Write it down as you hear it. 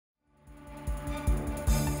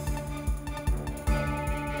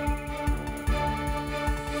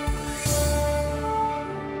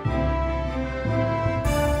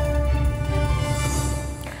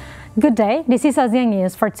Good day, this is Asean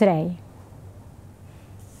News for today.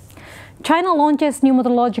 China launches new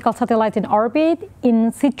meteorological satellite in orbit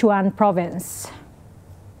in Sichuan province.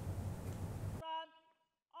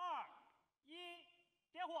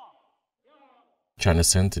 China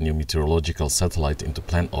sent a new meteorological satellite into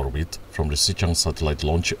planned orbit from the Sichuan Satellite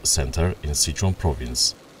Launch Center in Sichuan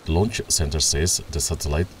province. The launch center says the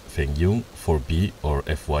satellite Fengyun 4B or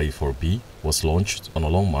FY4B was launched on a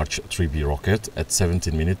Long March 3B rocket at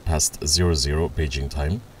 17 minutes past 00 Beijing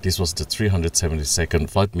time. This was the 372nd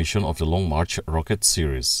flight mission of the Long March rocket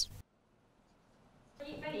series.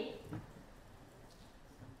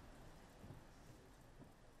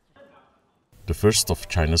 The first of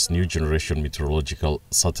China's new generation meteorological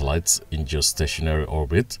satellites in geostationary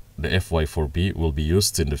orbit, the FY4B will be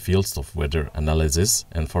used in the fields of weather analysis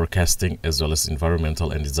and forecasting as well as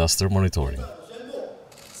environmental and disaster monitoring.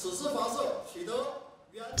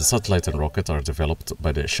 The satellite and rocket are developed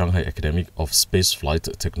by the Shanghai Academy of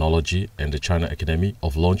Spaceflight Technology and the China Academy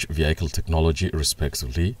of Launch Vehicle Technology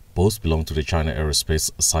respectively. Both belong to the China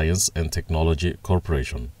Aerospace Science and Technology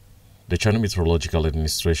Corporation. The China Meteorological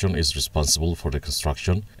Administration is responsible for the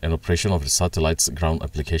construction and operation of the satellite's ground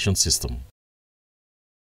application system.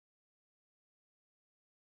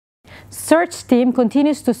 Search team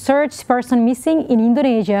continues to search person missing in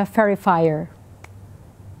Indonesia ferry fire.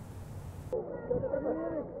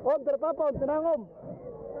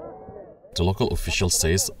 The local official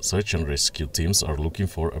says search and rescue teams are looking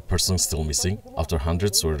for a person still missing after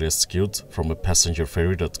hundreds were rescued from a passenger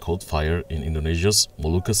ferry that caught fire in Indonesia's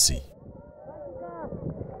Molucca Sea.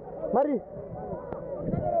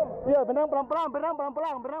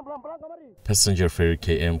 Passenger ferry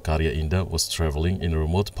KM Karya Indah was traveling in a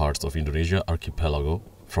remote part of Indonesia archipelago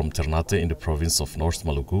from Ternate in the province of North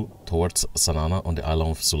Maluku towards Sanana on the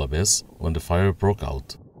island of Sulawesi when the fire broke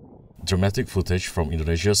out. Dramatic footage from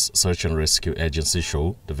Indonesia's search and rescue agency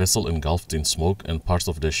show the vessel engulfed in smoke and parts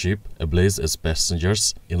of the ship ablaze as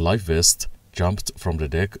passengers in life vests jumped from the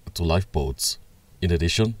deck to lifeboats. In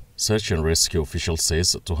addition, search and rescue officials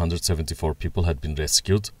says 274 people had been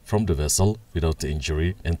rescued from the vessel without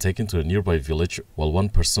injury and taken to a nearby village while one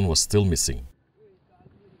person was still missing.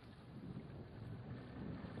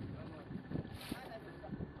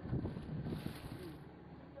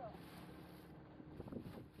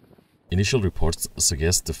 Initial reports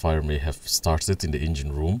suggest the fire may have started in the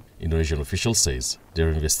engine room, Indonesian officials says. They are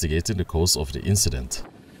investigating the cause of the incident.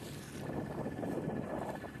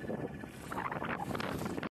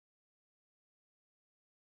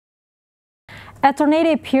 A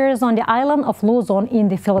tornado appears on the island of Luzon in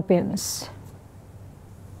the Philippines.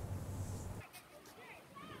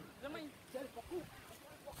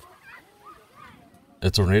 A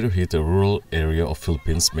tornado hit a rural area of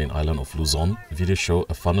Philippines' main island of Luzon. Videos show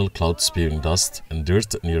a funnel cloud spewing dust and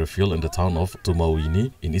dirt near a field in the town of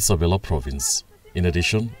Tumauini in Isabela province. In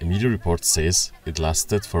addition, a media report says it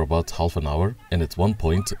lasted for about half an hour and at one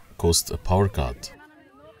point caused a power cut.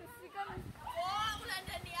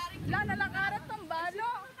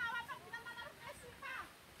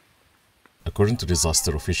 According to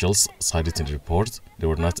disaster officials cited in the report, there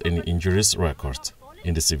were not any injuries recorded.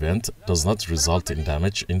 In this event, does not result in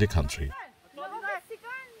damage in the country.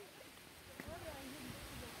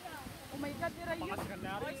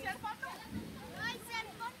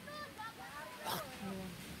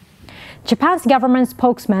 Japan's government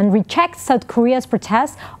spokesman rejects South Korea's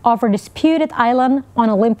protest over disputed island on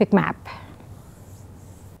Olympic map.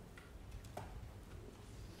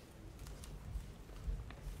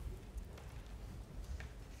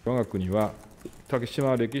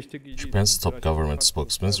 Japan's top government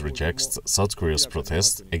spokesman rejects South Korea's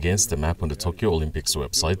protest against the map on the Tokyo Olympics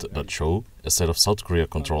website that show a set of South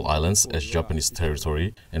Korea-controlled islands as Japanese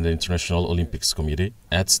territory, and the International Olympics Committee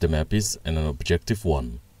adds the map is an objective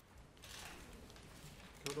one.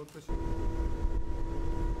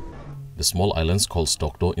 The small islands called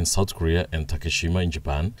Dokdo in South Korea and Takeshima in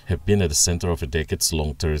Japan have been at the center of a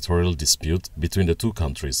decades-long territorial dispute between the two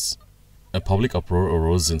countries. A public uproar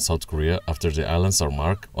arose in South Korea after the islands are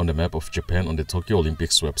marked on the map of Japan on the Tokyo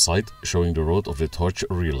Olympics website, showing the road of the torch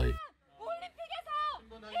relay.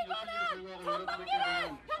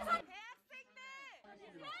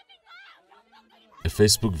 A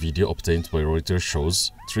Facebook video obtained by Reuters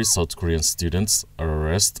shows 3 South Korean students are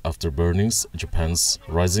arrested after burning Japan's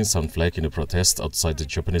Rising Sun flag in a protest outside the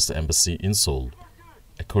Japanese embassy in Seoul.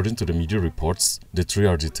 According to the media reports, the 3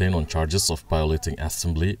 are detained on charges of violating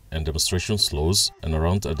assembly and demonstration laws, and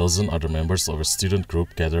around a dozen other members of a student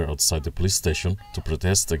group gather outside the police station to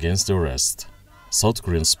protest against the arrest. South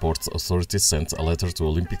Korean sports authorities sent a letter to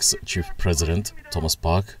Olympics chief president Thomas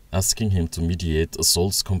Park asking him to mediate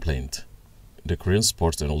Seoul's complaint. The Korean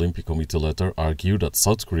Sport and Olympic Committee letter argued that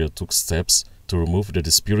South Korea took steps to remove the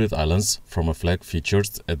disputed islands from a flag featured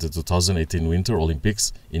at the 2018 Winter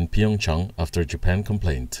Olympics in Pyeongchang after Japan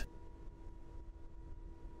complained.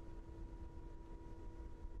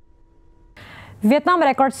 Vietnam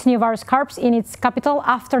records new virus curbs in its capital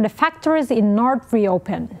after the factories in north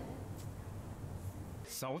reopen.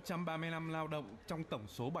 635 lao động trong tổng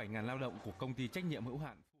số 7.000 lao động của công ty trách nhiệm hữu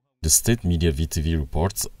hạn. The state media VTV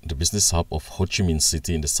reports the business hub of Ho Chi Minh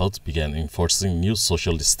City in the south began enforcing new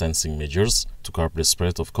social distancing measures to curb the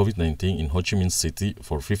spread of COVID-19 in Ho Chi Minh City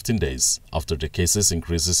for 15 days after the cases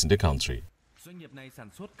increases in the country. Doanh nghiệp này sản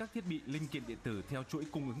xuất các thiết bị linh kiện điện tử theo chuỗi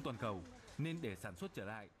cung ứng toàn cầu, nên để sản xuất trở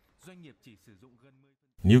lại, doanh nghiệp chỉ sử dụng gần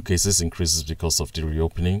 10%. New cases increases because of the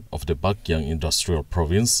reopening of the Bac Giang Industrial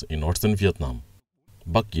Province in northern Vietnam.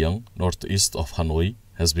 Bac Giang, northeast of Hanoi,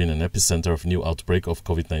 has been an epicenter of new outbreak of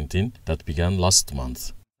COVID-19 that began last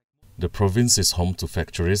month. The province is home to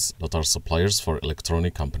factories that are suppliers for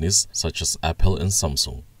electronic companies such as Apple and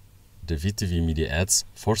Samsung. The VTV media adds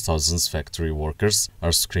 4,000 factory workers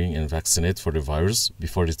are screened and vaccinated for the virus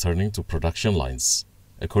before returning to production lines.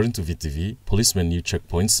 According to VTV, policemen new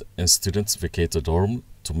checkpoints and students vacate the dorm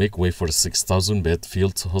to make way for the 6,000-bed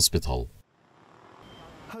field hospital.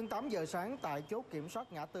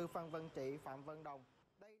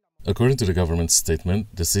 According to the government statement,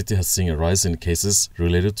 the city has seen a rise in cases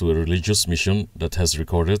related to a religious mission that has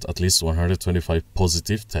recorded at least 125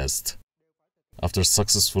 positive tests. After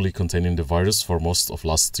successfully containing the virus for most of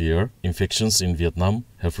last year, infections in Vietnam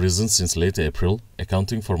have risen since late April,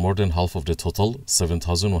 accounting for more than half of the total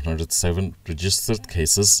 7,107 registered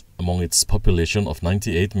cases among its population of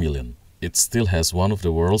 98 million. It still has one of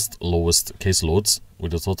the world's lowest caseloads,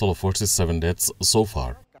 with a total of 47 deaths so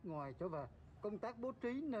far.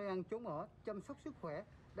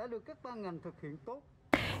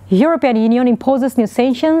 European Union imposes new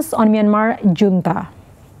sanctions on Myanmar junta.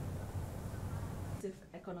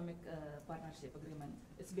 Economic partnership agreement.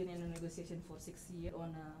 It's been in a negotiation for 6 years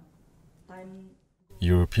on a time.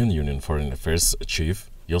 European Union Foreign Affairs Chief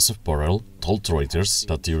Josep Borrell told Reuters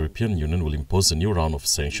that the European Union will impose a new round of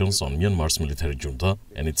sanctions on Myanmar's military junta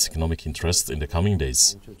and its economic interests in the coming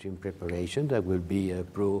days. In preparation, that will be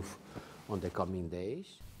approved on the coming days.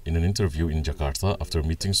 In an interview in Jakarta after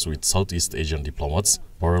meetings with Southeast Asian diplomats,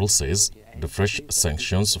 Borrell says the fresh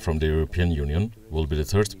sanctions from the European Union will be the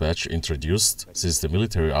third batch introduced since the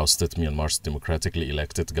military ousted Myanmar's democratically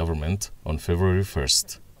elected government on February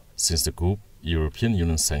 1st. Since the coup, European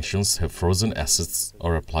Union sanctions have frozen assets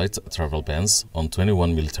or applied travel bans on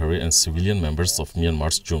 21 military and civilian members of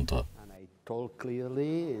Myanmar's junta. And I told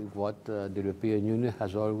clearly what the European Union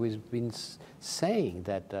has always been saying,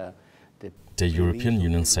 that the European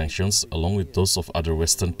Union sanctions, along with those of other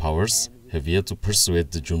Western powers, have yet to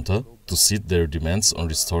persuade the junta to cede their demands on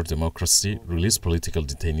restored democracy, release political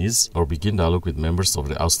detainees, or begin dialogue with members of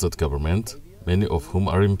the ousted government, many of whom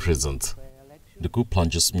are imprisoned. The coup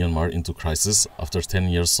plunges Myanmar into crisis after 10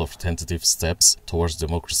 years of tentative steps towards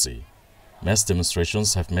democracy. Mass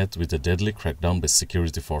demonstrations have met with a deadly crackdown by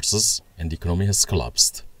security forces, and the economy has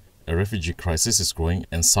collapsed. A refugee crisis is growing,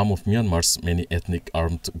 and some of Myanmar's many ethnic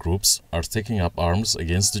armed groups are taking up arms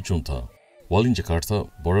against the junta. While in Jakarta,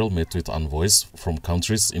 Borrell met with envoys from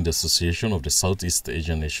countries in the Association of the Southeast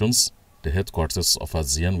Asian Nations. The headquarters of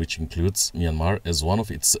ASEAN, which includes Myanmar as one of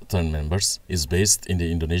its 10 members, is based in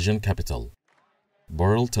the Indonesian capital.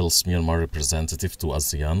 Borrell tells Myanmar representative to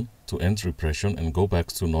ASEAN to end repression and go back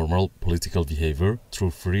to normal political behavior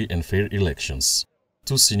through free and fair elections.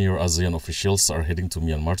 2 senior ASEAN officials are heading to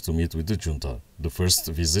Myanmar to meet with the junta, the first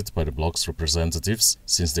visit by the bloc's representatives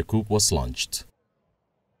since the coup was launched.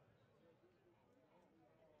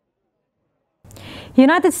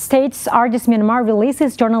 United States urges Myanmar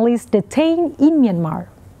releases journalists detained in Myanmar.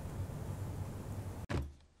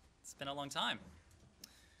 It's been a long time.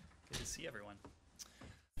 Good to see everyone.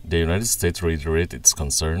 The United States reiterated its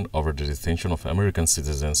concern over the detention of American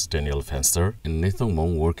citizens Daniel Fenster and Nathan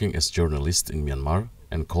Mong working as journalists in Myanmar,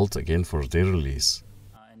 and called again for their release.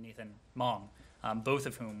 And Nathan Mong, both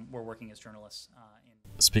of whom were working as journalists.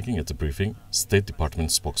 Speaking at the briefing, State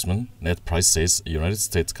Department spokesman Ned Price says United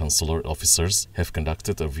States consular officers have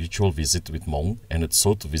conducted a virtual visit with Mong and had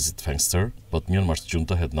sought to visit Fenster, but Myanmar's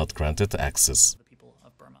junta had not granted access. The people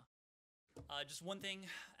of Burma. Just one thing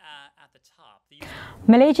at the top.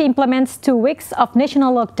 Malaysia implements 2 weeks of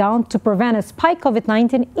national lockdown to prevent a spike of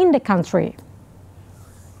COVID-19 in the country.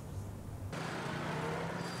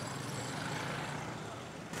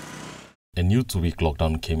 A new 2-week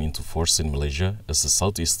lockdown came into force in Malaysia as the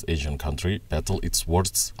Southeast Asian country battled its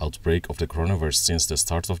worst outbreak of the coronavirus since the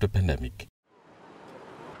start of the pandemic.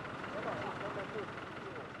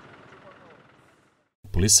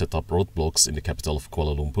 Police set up roadblocks in the capital of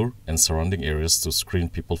Kuala Lumpur and surrounding areas to screen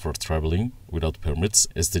people for traveling without permits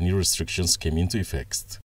as the new restrictions came into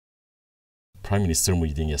effect. Prime Minister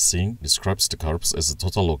Muhyiddin Yassin describes the curbs as a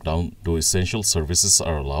total lockdown, though essential services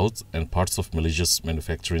are allowed and parts of Malaysia's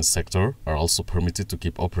manufacturing sector are also permitted to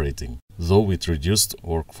keep operating, though with reduced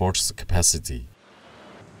workforce capacity.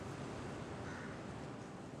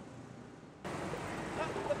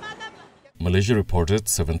 Malaysia reported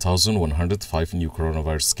 7,105 new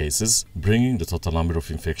coronavirus cases, bringing the total number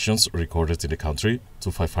of infections recorded in the country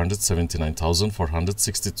to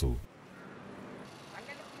 579,462.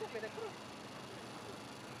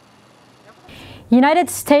 United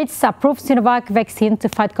States approved Sinovac vaccine to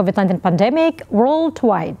fight COVID-19 pandemic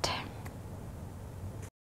worldwide.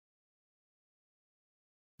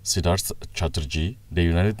 Siddharth Chatterjee, the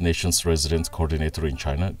United Nations resident coordinator in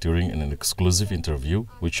China, during an exclusive interview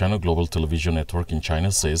with China Global Television Network in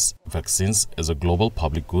China, says vaccines as a global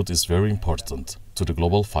public good is very important to the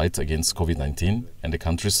global fight against COVID-19, and the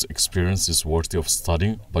country's experience is worthy of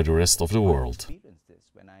studying by the rest of the world.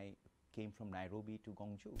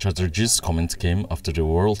 Chatterjee's comment came after the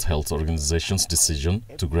World Health Organization's decision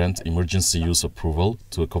to grant emergency use approval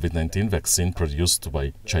to a COVID-19 vaccine produced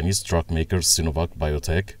by Chinese drug maker Sinovac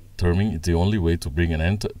Biotech, terming it the only way to bring an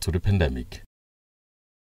end to the pandemic.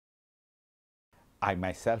 I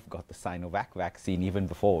myself got the Sinovac vaccine even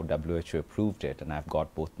before WHO approved it, and I've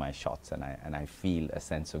got both my shots, and I feel a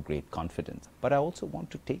sense of great confidence. But I also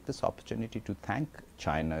want to take this opportunity to thank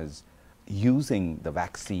China's using the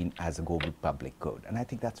vaccine as a global public good, and I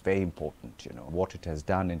think that's very important. You know, what it has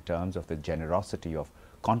done in terms of the generosity of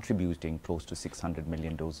contributing close to 600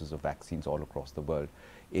 million doses of vaccines all across the world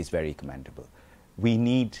is very commendable. We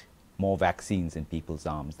need more vaccines in people's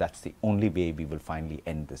arms. That's the only way we will finally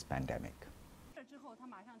end this pandemic.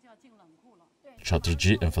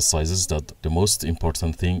 Chatterjee emphasizes that the most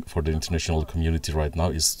important thing for the international community right now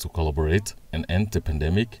is to collaborate and end the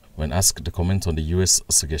pandemic when asked to comment on the US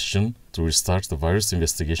suggestion to restart the virus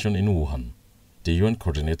investigation in Wuhan. The UN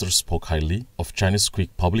coordinator spoke highly of China's quick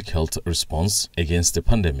public health response against the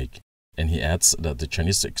pandemic, and he adds that the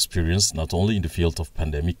Chinese experience not only in the field of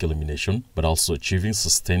pandemic elimination but also achieving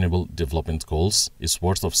sustainable development goals is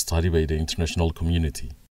worth of study by the international community.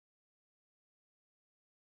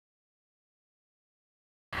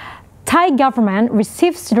 Thai government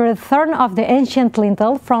receives the return of the ancient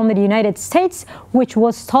lintel from the United States, which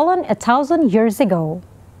was stolen 1,000 years ago.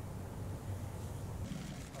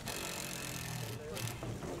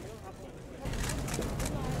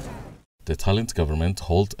 The Thailand government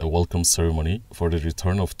held a welcome ceremony for the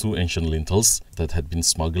return of 2 ancient lintels that had been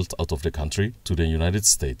smuggled out of the country to the United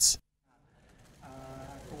States.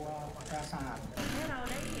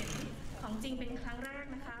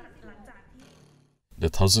 The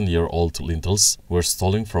 1,000-year-old lintels were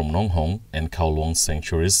stolen from Nong Hong and Kowloon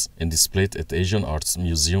sanctuaries and displayed at Asian Arts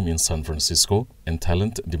Museum in San Francisco, and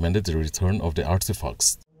Thailand demanded the return of the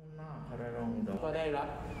artifacts.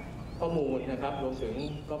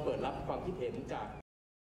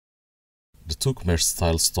 The two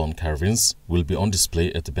Khmer-style stone carvings will be on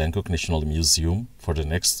display at the Bangkok National Museum for the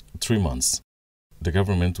next 3 months. The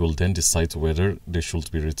government will then decide whether they should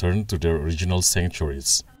be returned to their original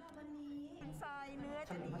sanctuaries.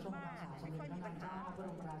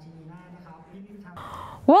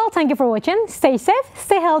 Well, thank you for watching. Stay safe,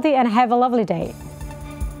 stay healthy, and have a lovely day.